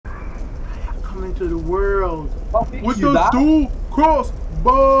into the world with you the dual crossbows.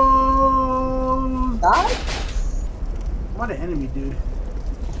 Die? What an enemy, dude.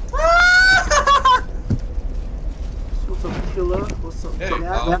 What's up, Killa? What's up,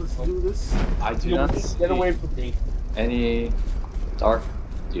 Jack? Let's do this. I do not see Get away from me. any dark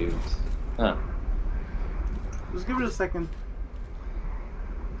dudes. Huh. Just give it a second.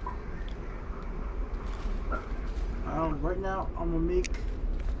 Right now, I'm gonna make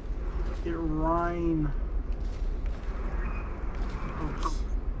it rhyme. Oops.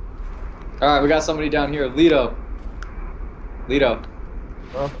 Alright, we got somebody down here. Lito.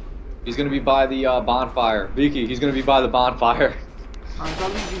 Huh? He's gonna be by the bonfire. Biki, he's gonna be by the bonfire. Alright, so I'll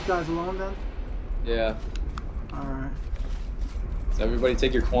leave these guys alone then? Yeah. Alright. So everybody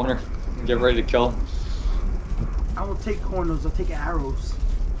take your corner and get ready to kill. I won't take corners, I'll take arrows.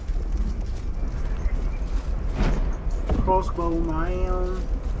 Crossbow man.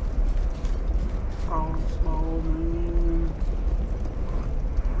 Crossbow man.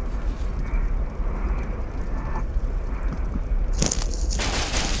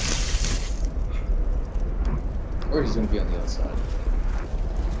 Or he's gonna be on the other side.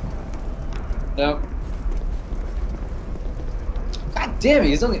 Nope. God damn it,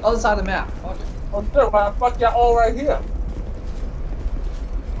 he's on the other side of the map. Fuck it. Oh shit, why the fuck y'all all right here?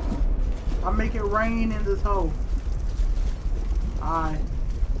 I'll make it rain in this hole. Alright.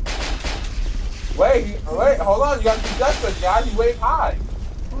 Wait, hold on, you got to be desperate, guys. You wait high.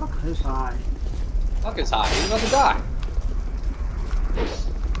 Fuck this high. Fuck is high, he's about to die.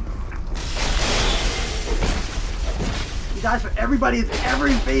 You guys, for everybody that's ever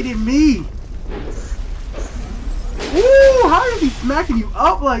invaded me. Woo! How is he smacking you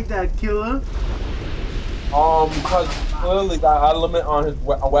up like that, Killa? Because he clearly got a limit on his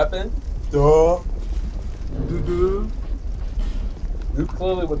weapon. Duh. Doo-doo. You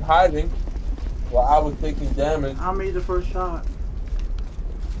clearly was hiding while I was taking damage. I made the first shot.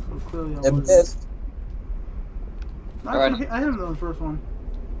 So clearly I And was. missed. I hit him on the first one.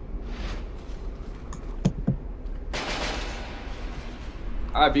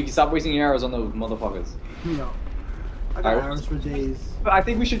 Alright, Biki, stop wasting your arrows on those motherfuckers. You know. I got arrows for days. I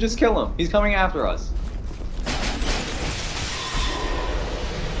think we should just kill him. He's coming after us.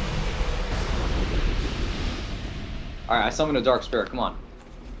 Alright, I summoned a dark spirit. Come on.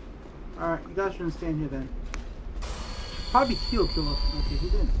 Alright, you guys shouldn't stand here then. Probably heal Killa. Okay, he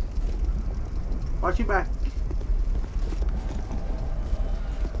didn't. Watch your back.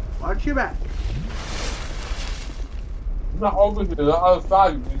 Watch your back. I'm not over here, the other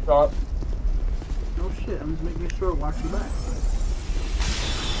side, you retard. No shit, I'm just making sure. Watch your back.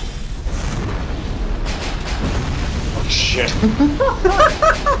 Oh shit.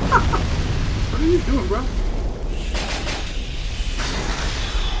 What are you doing, bro?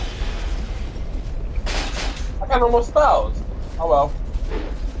 I got no more spells. Oh well.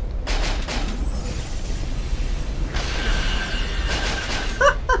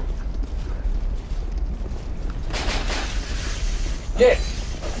 Yeah.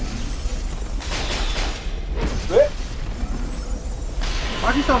 Split.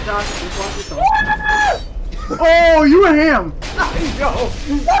 Watch yourself, Josh. Just watch yourself. Oh, you and him! Yo!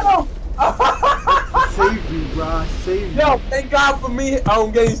 Save you, bro. Save you. Yo, thank God for me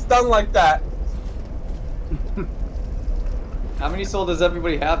getting stung like that. How many souls does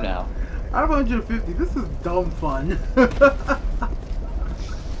everybody have now? I have 150. This is dumb fun. I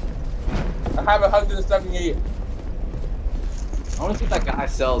have 178. I want to see if that guy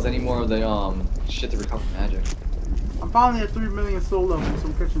sells any more of the shit to recover magic. I'm finally at 3 million soul level, so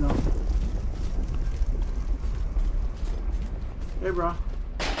I'm catching up. Hey, bro.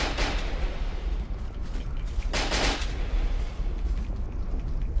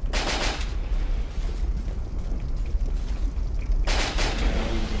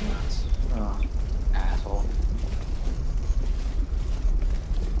 Oh, asshole.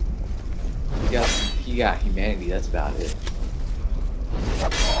 He got humanity, that's about it.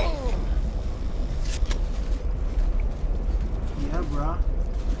 Yeah, bro.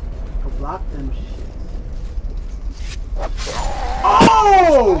 I block them shit.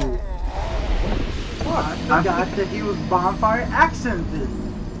 Oh! I forgot that he was bonfire accented.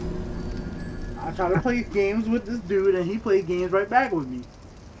 I try to play games with this dude, and he played games right back with me.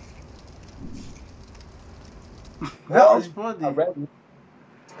 That was funny. I read it.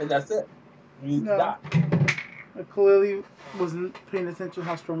 And that's it. You No. die. I clearly wasn't paying attention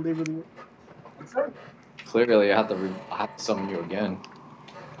how strong they really were. That's it. Clearly, I have to summon you again.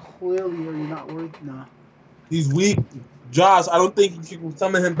 Clearly, are you not worried? Nah. He's weak. Josh, I don't think you can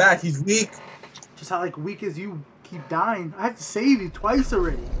summon him back. He's weak. Just how like weak as you keep dying. I had to save you twice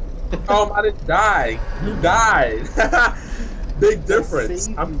already. I didn't die. You died. Big difference.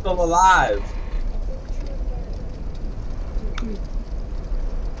 I'm still alive.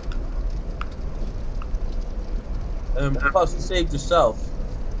 Plus, you saved yourself,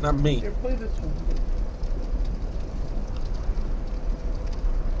 not me. Here, play this one.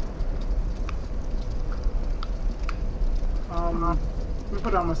 Let me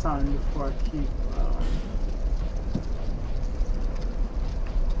put on my sign before I keep.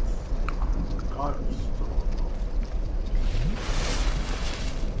 God, I'm so low.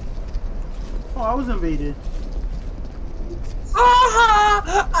 Oh, I was invaded.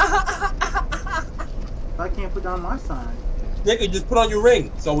 I can't put down my sign. Nigga, just put on your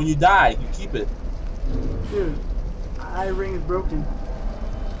ring, so when you die, you keep it. Dude, my ring is broken.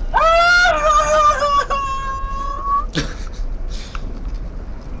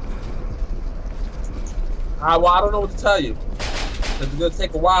 Well, I don't know what to tell you. It's gonna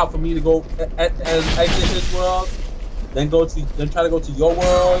take a while for me to go and exit his world, then try to go to your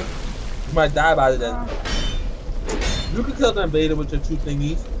world. You might die by then. You can kill the invader with your 2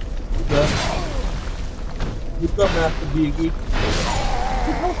 thingies. You come after Biki.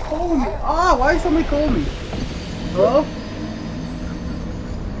 People calling me. Ah, why is somebody calling me? Hello?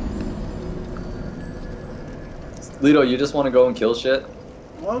 Lito, you just want to go and kill shit?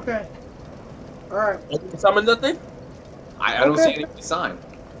 Okay. Alright. Summon nothing? I don't see any sign.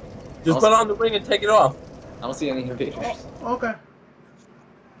 Just put on the ring and take it off. I don't see any invaders. Oh, okay.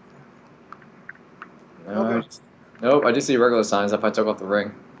 Okay. Nope, I just see regular signs if I took off the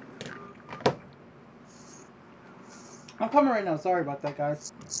ring. I'm coming right now. Sorry about that,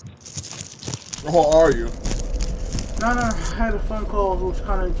 guys. How are you? No, I had a phone call who was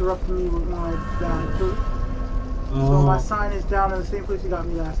kind of interrupting me with my dad. So my sign is down in the same place you got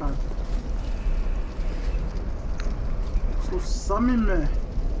me last time. So summon me.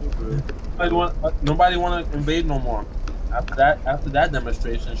 Nobody want to invade no more. After that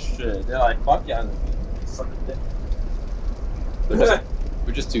demonstration, shit, they're like, fuck yeah.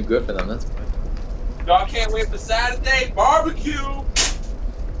 We're just too good for them. That's fine. Y'all can't wait for Saturday barbecue.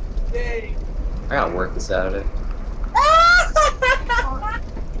 Yay! I gotta work this Saturday.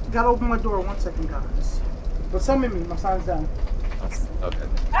 Gotta open my door 1 second, guys. But summon me. My sign's down. Okay.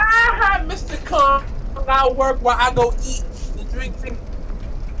 Mr. Kong, I'll work while I go eat and drink things.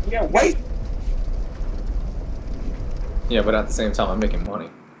 Yeah, wait. Yeah, but at the same time, I'm making money.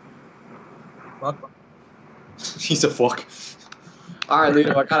 Fuck. He's a fuck. Alright,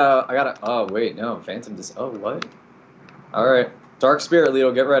 Lito, I gotta. Oh, wait, no. Phantom oh, what? Alright. Dark Spirit,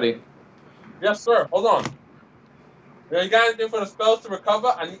 Lito, get ready. Yes, sir. Hold on. You got anything for the spells to recover?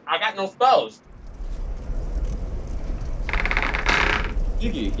 I got no spells.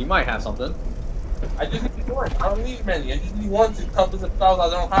 Biki, he might have something. I just need one. I don't need many. I just need one to cover the spells I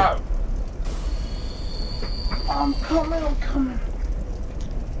don't have. I'm coming.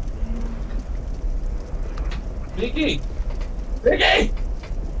 Biki!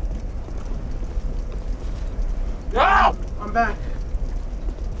 No! I'm back.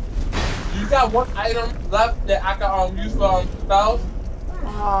 You got one item left that I can use for spells?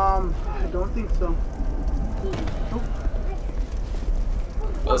 I don't think so. Nope.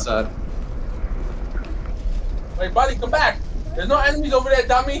 Other side. Wait, buddy, come back! There's no enemies over there,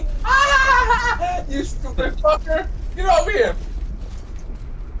 dummy! Ah! You stupid fucker! Get over here!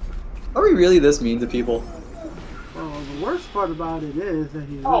 Are we really this mean to people? Well, the worst part about it is that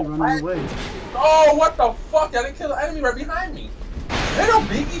he's really running away. Oh, what the fuck? I didn't kill the enemy right behind me. They don't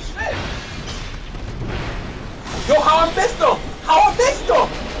Biki shit. Yo, how I missed him?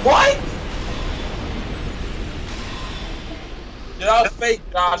 What? Yeah, that was fake,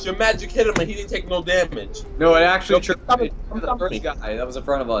 Josh. Your magic hit him and he didn't take no damage. No, it actually tripped summon me. The first guy that was in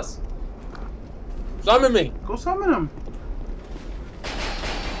front of us. Summon me. Go summon him.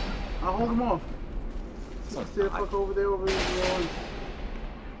 I'll hold him off. Stay the fuck over there.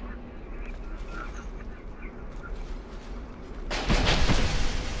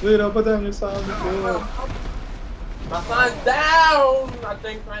 Lito, put down your sign. My sign's down. I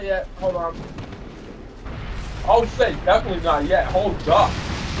think not yet. Hold on. Oh shit, definitely not yet. Hold up.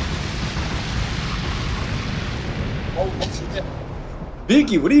 Oh shit.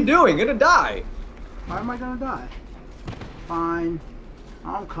 Biki, what are you doing? You're gonna die. Why am I gonna die? Fine.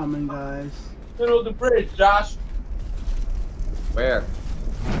 I'm coming, guys. Middle of the bridge, Josh. Where?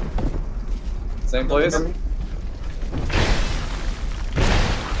 Same place?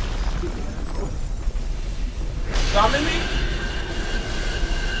 Summon me?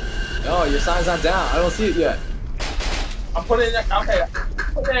 No, your sign's not down. I don't see it yet. I'm putting it in. Okay.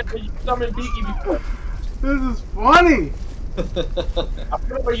 Put that when you summon Biki before. This is funny. I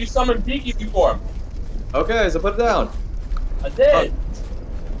remember you summoned Biki before. Okay, so put it down. I did.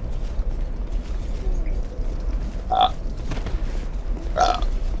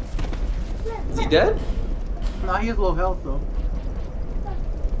 Is he dead? Nah, he has low health though.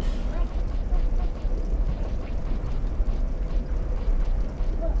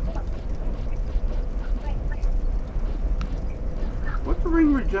 What the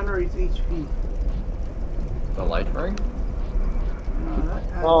ring regenerates HP? The light ring?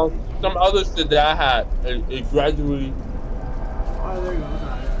 Some other shit that I had, it gradually. Oh, there you go.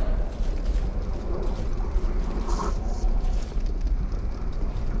 Got it.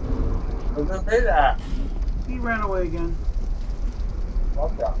 I was gonna say that. He ran away again.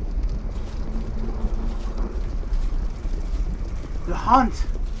 Okay. The hunt!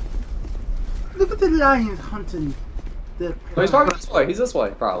 Look at the lions hunting. The Oh, he's probably this way. He's this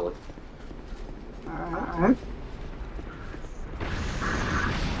way, probably. Alright.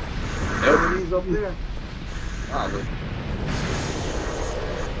 Nope. He's up there. Probably.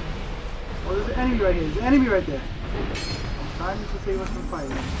 Oh, there's an enemy right here. There's an enemy right there. Time to save us from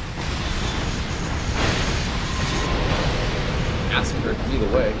fighting. Massacred either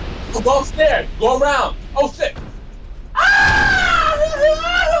way. Go upstairs. Go around. Oh shit. Ah!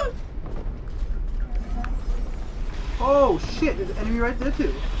 Oh shit, there's an enemy right there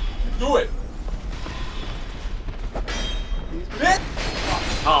too. Do it. Bitch.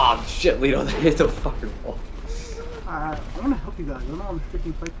 Ah, shit, Lito, they hit the fucking wall. I want to help you guys. I don't want to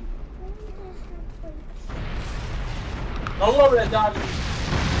freaking fight you. Don't worry, that dog.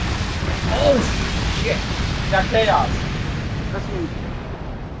 Oh, shit. Got chaos. That's me.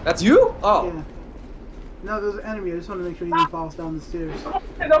 That's you? Oh. Yeah. No, there's an enemy. I just want to make sure he didn't fall down the stairs.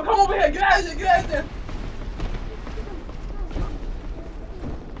 Hey, don't come over here. Get out of here. Get out of here.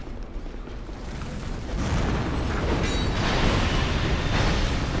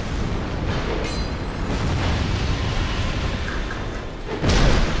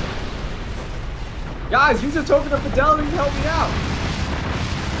 Guys, use a token of fidelity to help me out.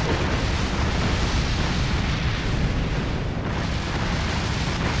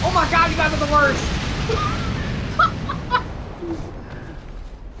 Oh my god, you guys are the worst.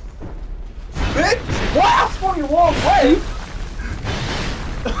 Bitch! What? I swung the wrong way!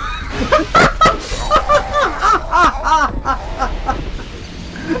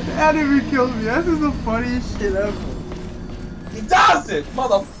 The enemy killed me. This is the funniest shit ever. He does it,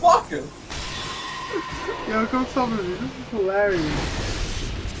 motherfucker! Yo, come summon me. This is hilarious.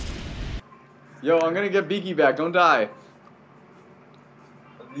 Yo, I'm gonna get Biki back. Don't die.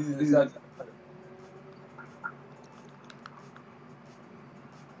 You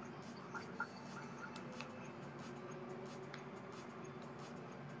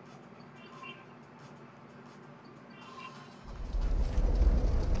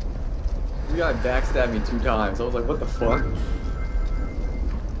guy backstabbed me 2 times. I was like, what the fuck?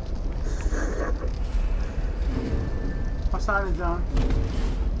 My sign is down.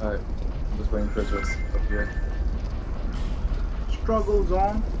 Alright, I'm just waiting for Chris up here. Struggles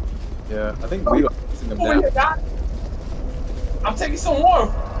on. Yeah, I think we are fixing them down. I'm taking some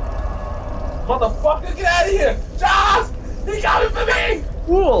warmth! Motherfucker, get out of here! Josh! He got it for me!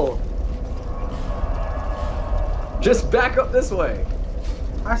 Cool! Just back up this way.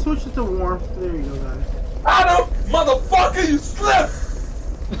 I switched it to warmth. There you go, guys. Adam! Motherfucker, you slipped!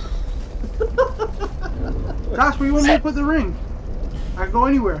 Gosh, where you want me to put the ring? I can go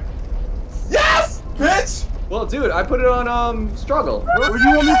anywhere. Yes! Bitch! Well, dude, I put it on, struggle. Where do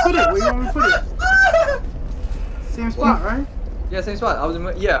you want me to put it? Where do you want me to put it? Same spot, right? Yeah, same spot.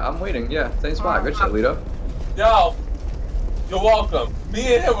 I'm waiting. Yeah, same spot. Good shit, Lito. Yo, you're welcome.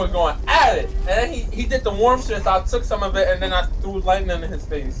 Me and him were going at it. And then he did the warm shit, so I took some of it and then I threw lightning in his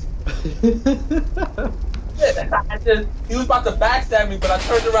face. He was about to backstab me, but I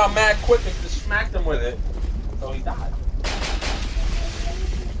turned around mad quick and just smacked him with it. So he died.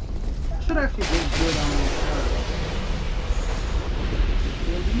 Should actually be good on this.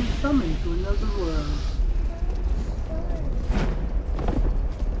 And you summoned to another world.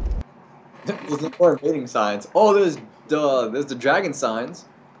 There's no more mating signs. Oh, there's the dragon signs.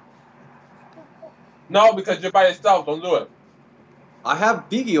 No, because you're by yourself. Don't do it. I have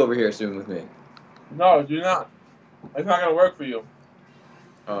Biki over here soon with me. No, do not. It's not gonna work for you.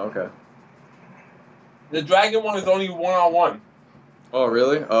 Oh, okay. The dragon one is only one-on-one. Oh,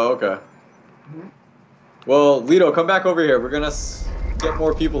 really? Oh, okay. Well, Lito, come back over here. We're gonna get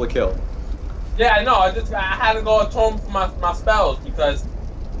more people to kill. Yeah, I know. I had to go atone for my spells because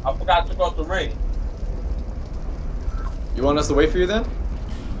I forgot to go to the ring. You want us to wait for you then?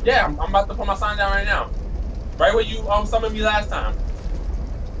 Yeah, I'm about to put my sign down right now. Right where you summoned me last time.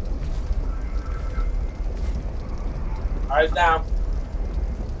 Alright, down.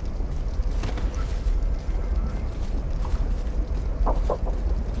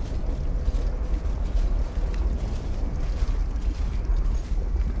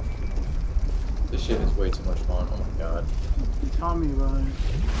 This shit is way too much fun. Oh my god. Tell me about it.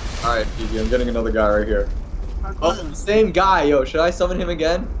 Alright, Biki, I'm getting another guy right here. Oh, the same guy, yo. Should I summon him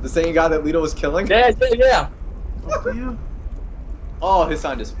again? The same guy that Lito was killing? Yeah. Up to you. Oh, his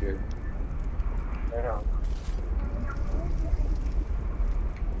sign disappeared. Yeah.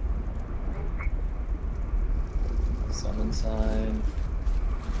 Summon sign.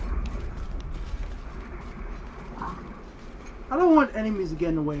 I don't want enemies to get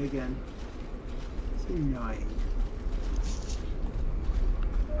in the way again. It's annoying.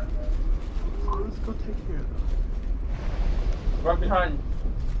 So let's go take care of them. Right behind you.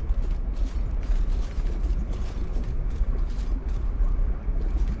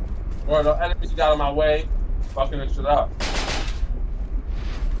 Or the enemies got in my way, fucking this shit up.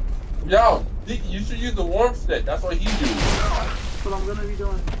 Yo, you should use the warm stick. That's what he used. That's what I'm gonna be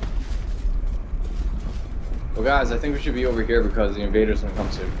doing. Well, guys, I think we should be over here because the invaders gonna come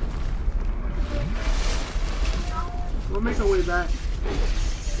soon. We'll make our way back.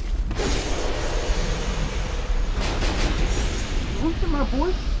 Look at my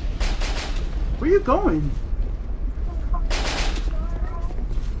boy. Where you going?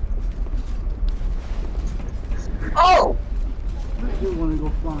 Oh! I do want to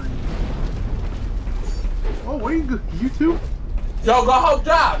go flying. Oh, where you go? You two? Yo, go help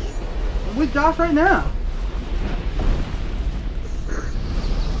Josh! I'm with Josh right now.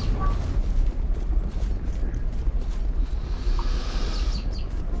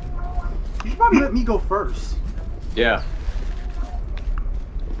 You should probably let me go first. Yeah.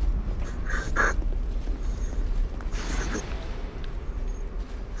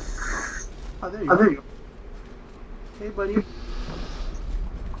 Oh, there you go. Hey, buddy.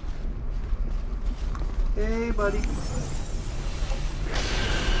 Hey, buddy.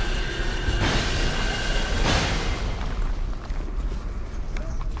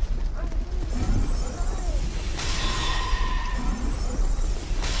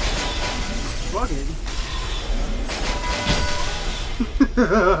 Fuck it.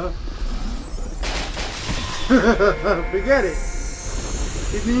 Forget it.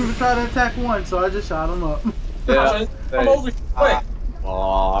 He didn't even try to attack one, so I just shot him up. Yeah. Come over here, quick.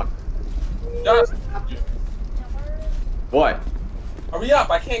 Aw. Josh, What? hurry up.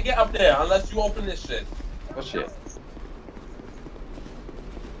 I can't get up there unless you open this shit. What shit?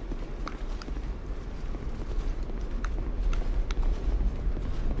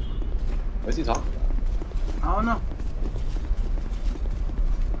 What's he talking about? I don't know.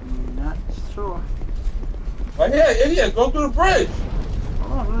 I'm not sure. Right here, idiot. Go through the bridge.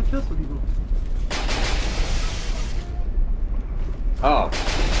 Hold on, I'm gonna kill some people. Oh.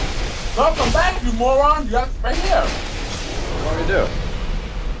 No, come back, you moron. You got right here. What do we do?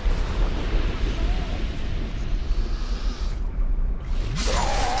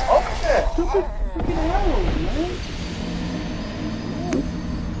 Okay. Stupid freaking arrows, man.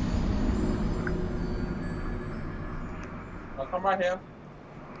 I'll come right here.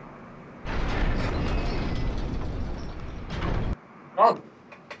 Oh.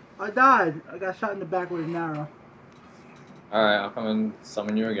 I died. I got shot in the back with an arrow. Alright, I'll come and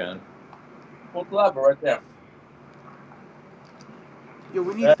summon you again. Pull the lever right there. Yo,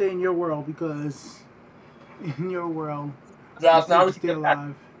 we need to stay in your world because in your world, Josh, now we stay can get back.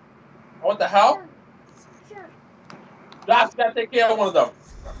 alive. What the hell? Josh, you gotta take care of one of them.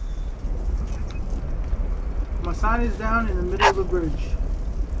 My sign is down in the middle of the bridge.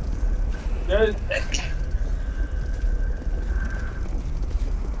 There's...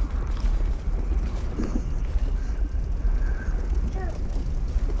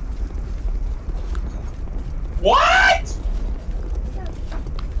 What?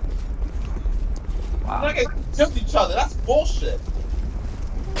 Wow. We're not gonna kill each other. That's bullshit.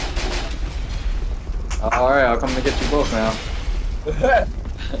 Alright, I'll come and get you both now.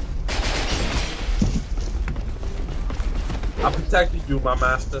 I protected you, my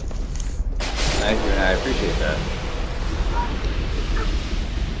master. Thank you, and I appreciate that.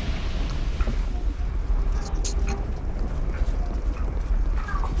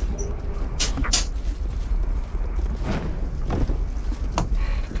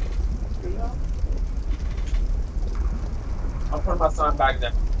 I'll put my sign back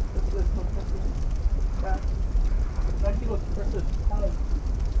there.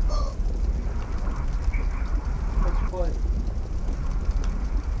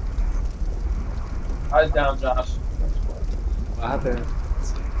 I was down, Josh. What happened?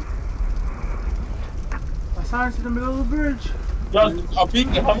 My sign's in the middle of the bridge. Yo,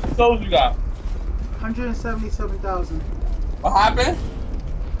 Biki, how many souls you got? 177,000. What happened?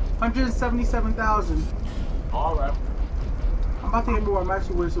 177,000. Alright. I'm about to get more. I'm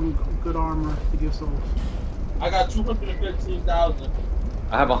actually wearing some good armor to give souls. I got 215,000.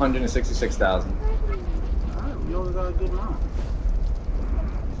 I have 166,000. Alright, we only got a good amount.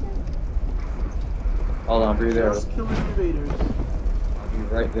 Hold on, be there. Just killing invaders. I'll be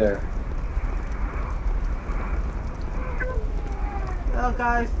right there. Well,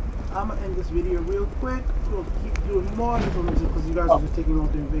 guys, I'm gonna end this video real quick. We'll keep doing more because you guys are just taking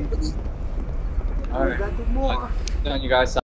off the invade. Alright. Back with more. Done, you guys.